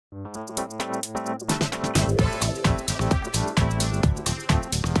Go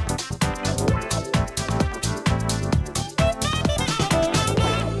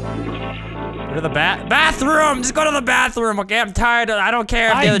to the bathroom! Just go to the bathroom, okay? I'm tired. I don't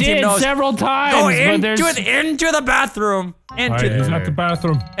care if the other team knows. I did several times, Go but into the bathroom. He's at the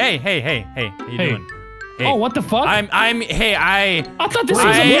bathroom. Hey, how you doing? Hey. Oh, what the fuck? I thought this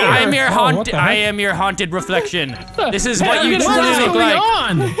was a mirror. I am your haunted reflection. This is what you truly look like.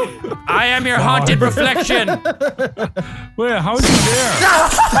 I am your haunted reflection. Wait, how is he there? Oh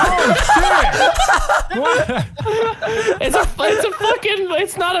shit! What?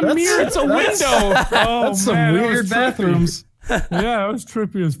 It's not a mirror, it's a window. That's some weird bathrooms. Yeah, that was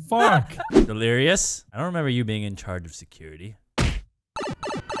trippy as fuck. Delirious? I don't remember you being in charge of security.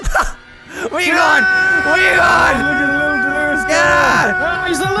 Where you going? Where you going? Look at the little Delirious guy. Yeah!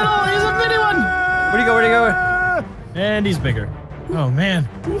 He's a bitty one. Where'd he go? And he's bigger. Oh man,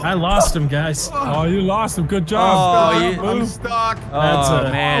 I lost him, guys. Oh, you lost him. Good job. I'm stuck. Oh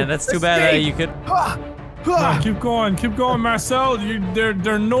man, that's too bad that you could. Keep going, Marcel.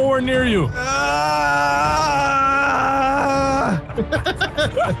 They're nowhere near you.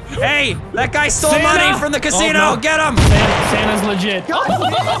 Hey, that guy stole money from the casino. Oh, no. Get him. Santa's legit.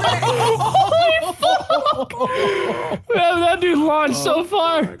 Man, that dude launched so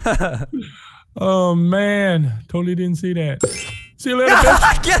far. Oh man, totally didn't see that. See you later,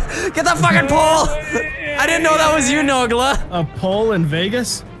 bitch. Get that fucking pole. I didn't know that was you, Nogla. A pole in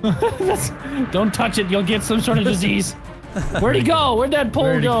Vegas? Don't touch it, you'll get some sort of disease. Where'd he go? Where'd that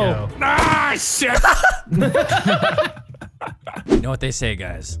pole go? Ah, shit. You know what they say,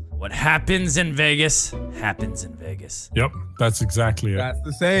 guys? What happens in Vegas happens in Vegas. Yep, that's exactly it. That's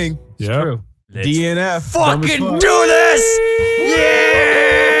the saying. Yeah. True. DNF. Fucking do this!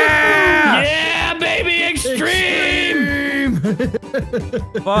 Yeah! Yeah, baby, extreme! This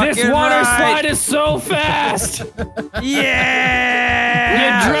Fucking water right. slide is so fast! Yeah! The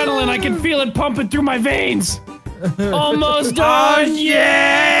adrenaline, I can feel it pumping through my veins! Almost done! Oh,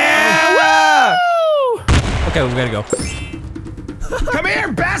 yeah! Woo! Okay, we gotta go. Come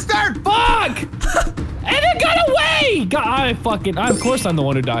here, bastard! Fuck! And it got away! Of course I'm the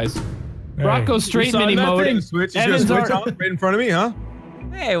one who dies. Hey. Rocco's straight mini mode. Switch. Evans Switch are- on right in front of me, huh?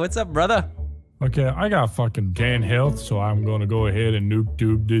 Hey, what's up, brother? Okay, I got fucking gain health, so I'm gonna go ahead and nuke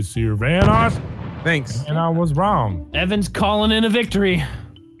tube this here van off. Thanks. And I was wrong. Evans calling in a victory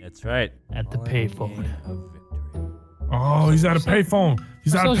That's right. at the payphone. Oh, he's at a payphone.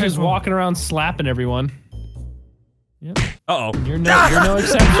 He's at a Marcel's just payphone. walking around slapping everyone. Yep. Uh-oh. You're no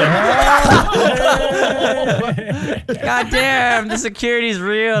exception. God damn, the security's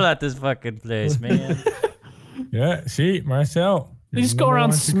real at this fucking place, man. Yeah, see, Marcel. They just go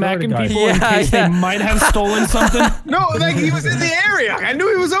around smacking people guy. in case Yeah. they might have stolen something. No, like he was in the area. I knew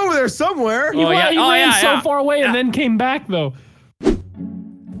he was over there somewhere. He ran so yeah. far away and then came back, though.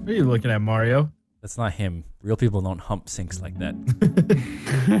 What are you looking at, Mario? That's not him. Real people don't hump sinks like that.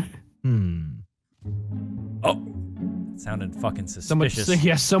 Oh. Sounded fucking suspicious.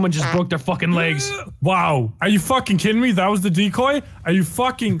 Someone just broke their fucking legs. Wow. Are you fucking kidding me? That was the decoy? Are you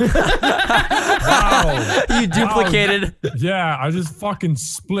fucking... Wow. You duplicated. Yeah, I just fucking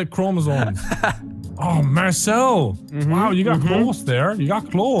split chromosomes. Oh, Marcel. Wow, you got close there. You got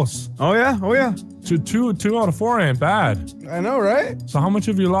close. Oh yeah, oh yeah. Two out of 4 ain't bad. I know, right? So how much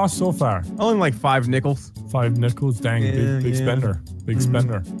have you lost so far? Only like 5 nickels. 5 nickels? Dang, big spender. Big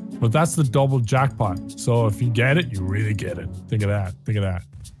spender. But that's the double jackpot. So if you get it, you really get it. Think of that. Think of that.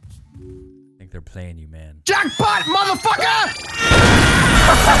 I think they're playing you, man. Jackpot, motherfucker!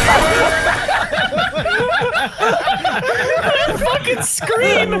 Fucking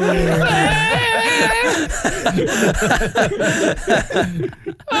scream!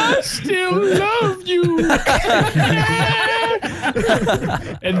 I still love you.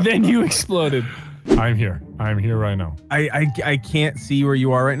 And then you exploded. I'm here. I'm here right now. I can't see where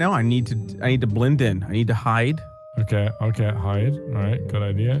you are right now. I need to blend in. I need to hide. Okay, hide. Alright, good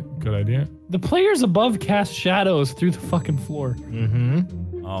idea. Good idea. The players above cast shadows through the fucking floor.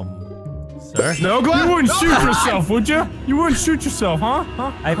 Sir? No, go on. You wouldn't shoot yourself, would you? You wouldn't shoot yourself, huh?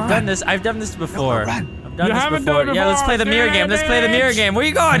 I've done this before. I've done You this haven't before. done it Yeah, let's play the before, mirror game. Let's play the mirror game. Where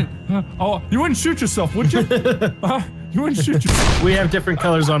you going? Oh, you wouldn't shoot yourself, would you? You wouldn't shoot yourself. We have different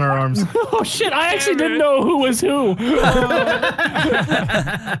colors on our arms. Oh shit, I actually didn't know who was who.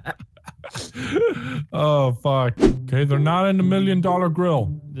 Oh, fuck. Okay, they're not in the $1 million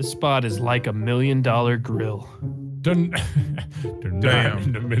grill. This spot is like $1 million grill. They're not in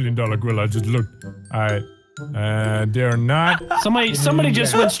the $1 million grill. I just looked. Alright. They're not. Somebody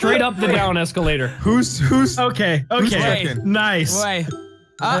just went straight up the down escalator. Who's Okay, checking? nice. Why?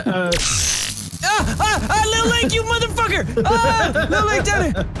 Little Link, you motherfucker! Little Link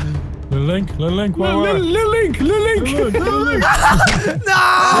down here! Little Link, Little Link.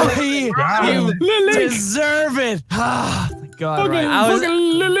 No! You deserve it! God, right. I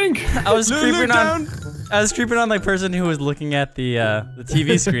was creeping on. I was creeping on the person who was looking at the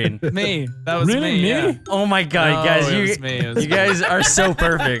TV screen. Me. That was Really? me. Yeah. Oh my god, guys! it You, was me, it was you guys are so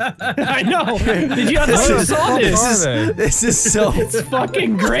perfect. I know. Did you have to saw this? This is so. It's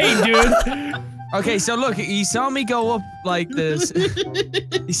fucking great, dude. Okay, so look, he saw me go up like this.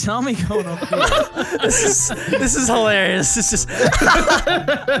 He saw me going up here. This is hilarious. This is just.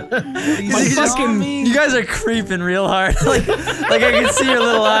 You guys are creeping real hard. like I can see your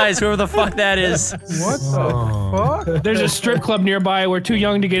little eyes. Whoever the fuck that is. What the fuck? There's a strip club nearby. We're too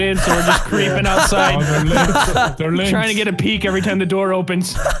young to get in, so we're just creeping outside. Oh, they're links. Trying to get a peek every time the door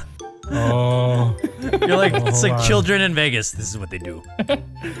opens. Oh. You're like it's like children in Vegas. This is what they do.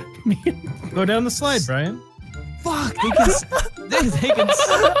 Go down the slide, Brian. Fuck! They can.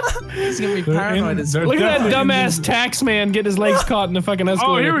 He's gonna be paranoid as Look at that dumbass tax man getting his legs caught in the fucking Oh,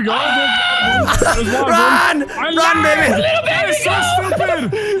 escalator. here we go. Run, baby! That is so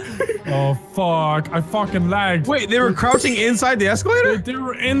stupid. Oh fuck! I fucking lagged. Wait, they were crouching inside the escalator? They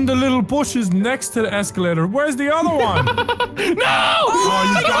were in the little bushes next to the escalator. Where's the other one? No!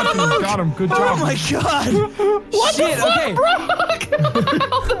 Oh, you got him. Good job. Oh my god! What Shit, the fuck, okay.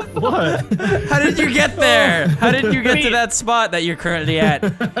 What? How did you get there? How did you get to that spot that you're currently at?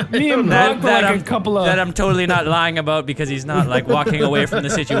 Me and Brock were like a couple of... That I'm totally not lying about because he's not like walking away from the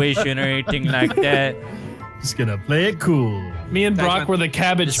situation or anything like that. Just gonna play it cool. Me and Brock were the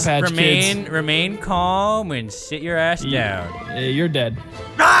Cabbage Patch Kids. Remain calm and sit your ass down. You're dead.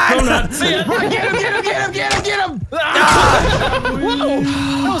 Get him! Whoa!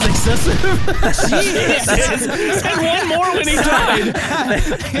 That was excessive. Jesus! And one more when he died.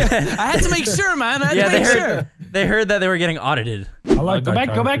 I had to make sure, man. I had to make sure. They heard that they were getting audited. I like Go that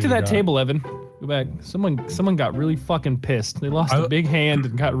back to that character you table, Evan. Go back. Someone got really fucking pissed. They lost a big hand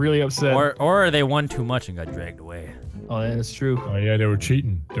and got really upset. Or they won too much and got dragged away. Oh, yeah, that's true. got. Oh yeah, they were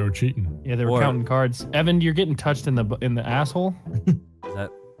cheating. They were cheating. Yeah, they were counting cards. Evan, you're getting touched in the asshole. Is that?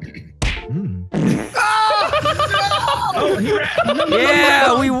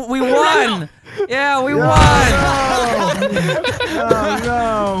 Yeah, we won. Yeah, we won. Oh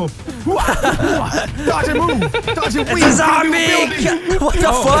no! Dodge and move! Dodge and It's a zombie! What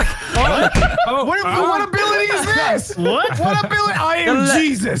the fuck? What ability is this? What ability? I am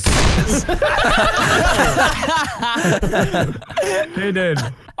Jesus! They did.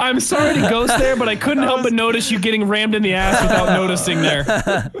 I'm sorry to ghost there, but I couldn't help but notice you getting rammed in the ass without noticing there.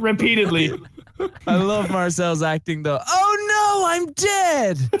 Repeatedly. I love Marcel's acting though. Oh no, I'm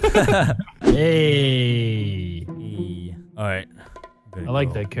dead! Hey. All right. I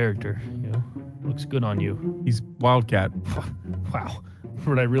like that character. You know, looks good on you. He's Wildcat. Wow.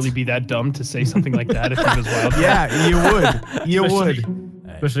 Would I really be that dumb to say something like that if he was wild? Yeah, you would. You would.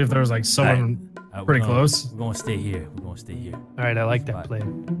 Especially if there was like someone pretty close. We're gonna stay here. We're gonna stay here. All right, I like that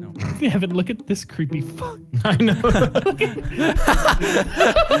plan. No. Evan, look at this creepy fuck. I know.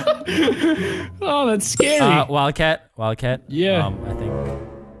 Oh, that's scary. Wildcat. Yeah. I think.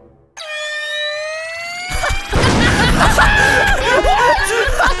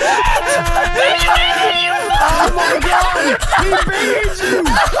 Oh my god! He baited you!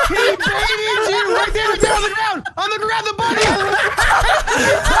 He baited you! Right there, on the ground! On the ground, the body! He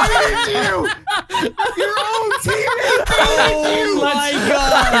baited you! Your own teammate baited you! Oh my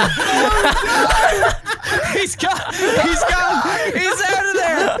god! He's out of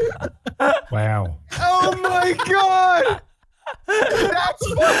there! Wow. Oh my god! That's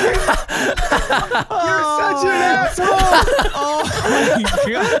fucking... You're such an asshole! Oh my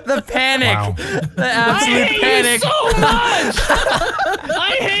god! The panic. Wow. The absolute panic. So much!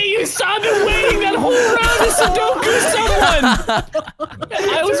 I hate you, so I've been waiting that whole round to Sudoku someone!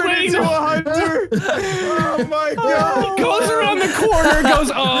 I was waiting to a hunter! Oh my god! Goes around the corner, goes,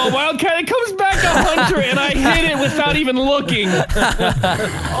 oh, Wildcat, it comes back a hunter, and I hit it without even looking.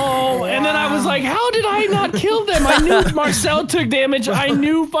 Oh, and then I was like, how did I not kill them? I knew Marcel took damage. I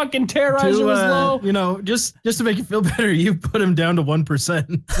knew fucking Terrorizer was low. You know, just to make you feel better, you put him down to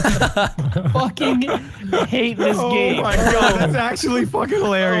 1%. Fucking hate this game. Oh my god, that's actually fucking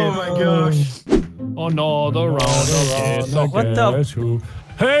hilarious. Oh my gosh. Oh no, the wrong. What the? Guess who?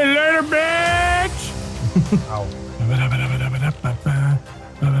 Hey, later, bitch! Ow.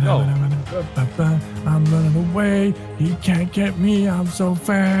 I'm running away. He can't get me, I'm so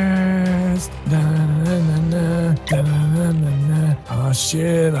fast. Da-na-na-na, da-na-na-na. Oh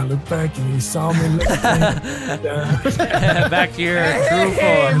shit, I look back and he saw me looking. Back to your true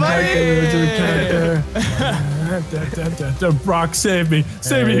form. Brock, save me.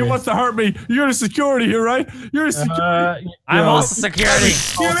 Save me. He wants to hurt me. You're the security here, right? You're the security. I'm also security.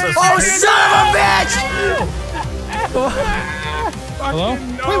 Oh, son of a bitch! Hello?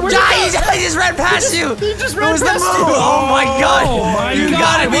 Guys, I just ran past you. He just ran past you. Oh my god! You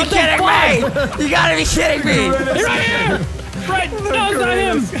gotta be kidding me! You gotta be kidding me! Here I am! Right, no, it's not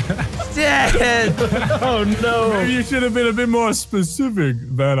him. Dead. Oh no! Maybe you should have been a bit more specific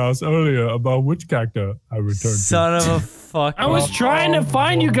than us earlier about which character I returned Son of a fuck. I was trying to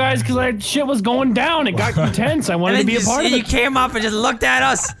find you guys because shit was going down. It got intense. I wanted to be a part of it. You came up and just looked at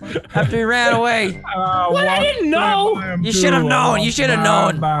us after we ran away. What? I didn't know. You should have known. You should have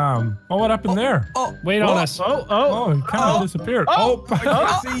known. Oh, what happened there? Wait on us. Oh, it kind of disappeared.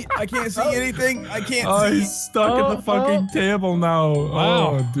 I can't see anything. I can't see. He's stuck in the fucking table now.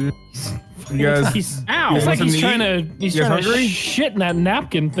 Wow. Oh, dude. You guys, It's guys like want he's some trying to to hungry? shit in that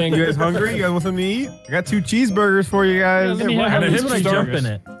napkin thing. you guys hungry? You guys want something to eat? I got 2 cheeseburgers for you guys. let me What have happens these when I jump in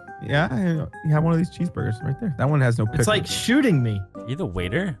cheeseburgers. it? Yeah, you have one of these cheeseburgers right there. That one has no pickle. It's like shooting me. You the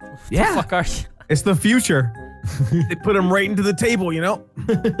waiter? What Yeah. the fuck are you? It's the future. They put them right into the table, you know?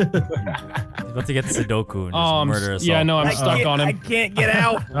 He's about to get Sudoku and just murder us all. Yeah, no, I'm stuck on I him. can't get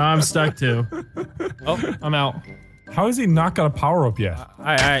out. I'm stuck too. Oh, I'm out. How has he not got a power up yet?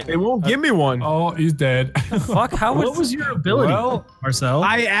 Alright. They won't give me one. Oh, he's dead. Fuck, how What was your ability, Marcel?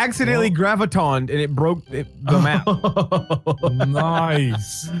 I accidentally gravitoned and it broke the map.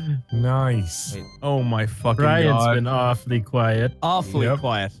 Nice. Nice. Oh my fucking Brian's god. been awfully quiet. Awfully Yep.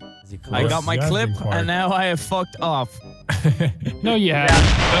 quiet. Is he I close? got my Yeah, clip, been quiet. and now I have fucked off. No, you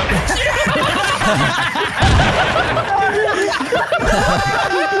haven't.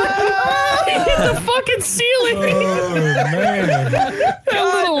 He hit the fucking ceiling. Oh, man. That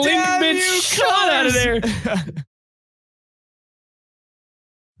little link bitch shot out of there.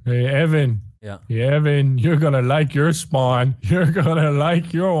 Hey, Evan. Yeah. Hey, Evan, you're gonna like your spawn. You're gonna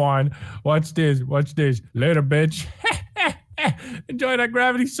like your one. Watch this. Watch this. Later, bitch. Enjoy that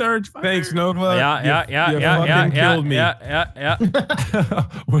gravity surge. Thanks, Nogla. Yeah. Killed me. Yeah. Wait,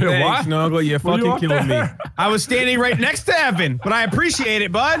 Thanks, what? Nogla. You What do you fucking want killed me. there? I was standing right next to Evan, but I appreciate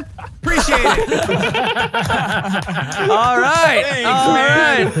it, bud. Appreciate it. All right. Thanks, All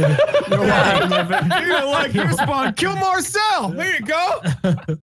man. right. You're gonna like your spawn. Kill Marcel. There you go.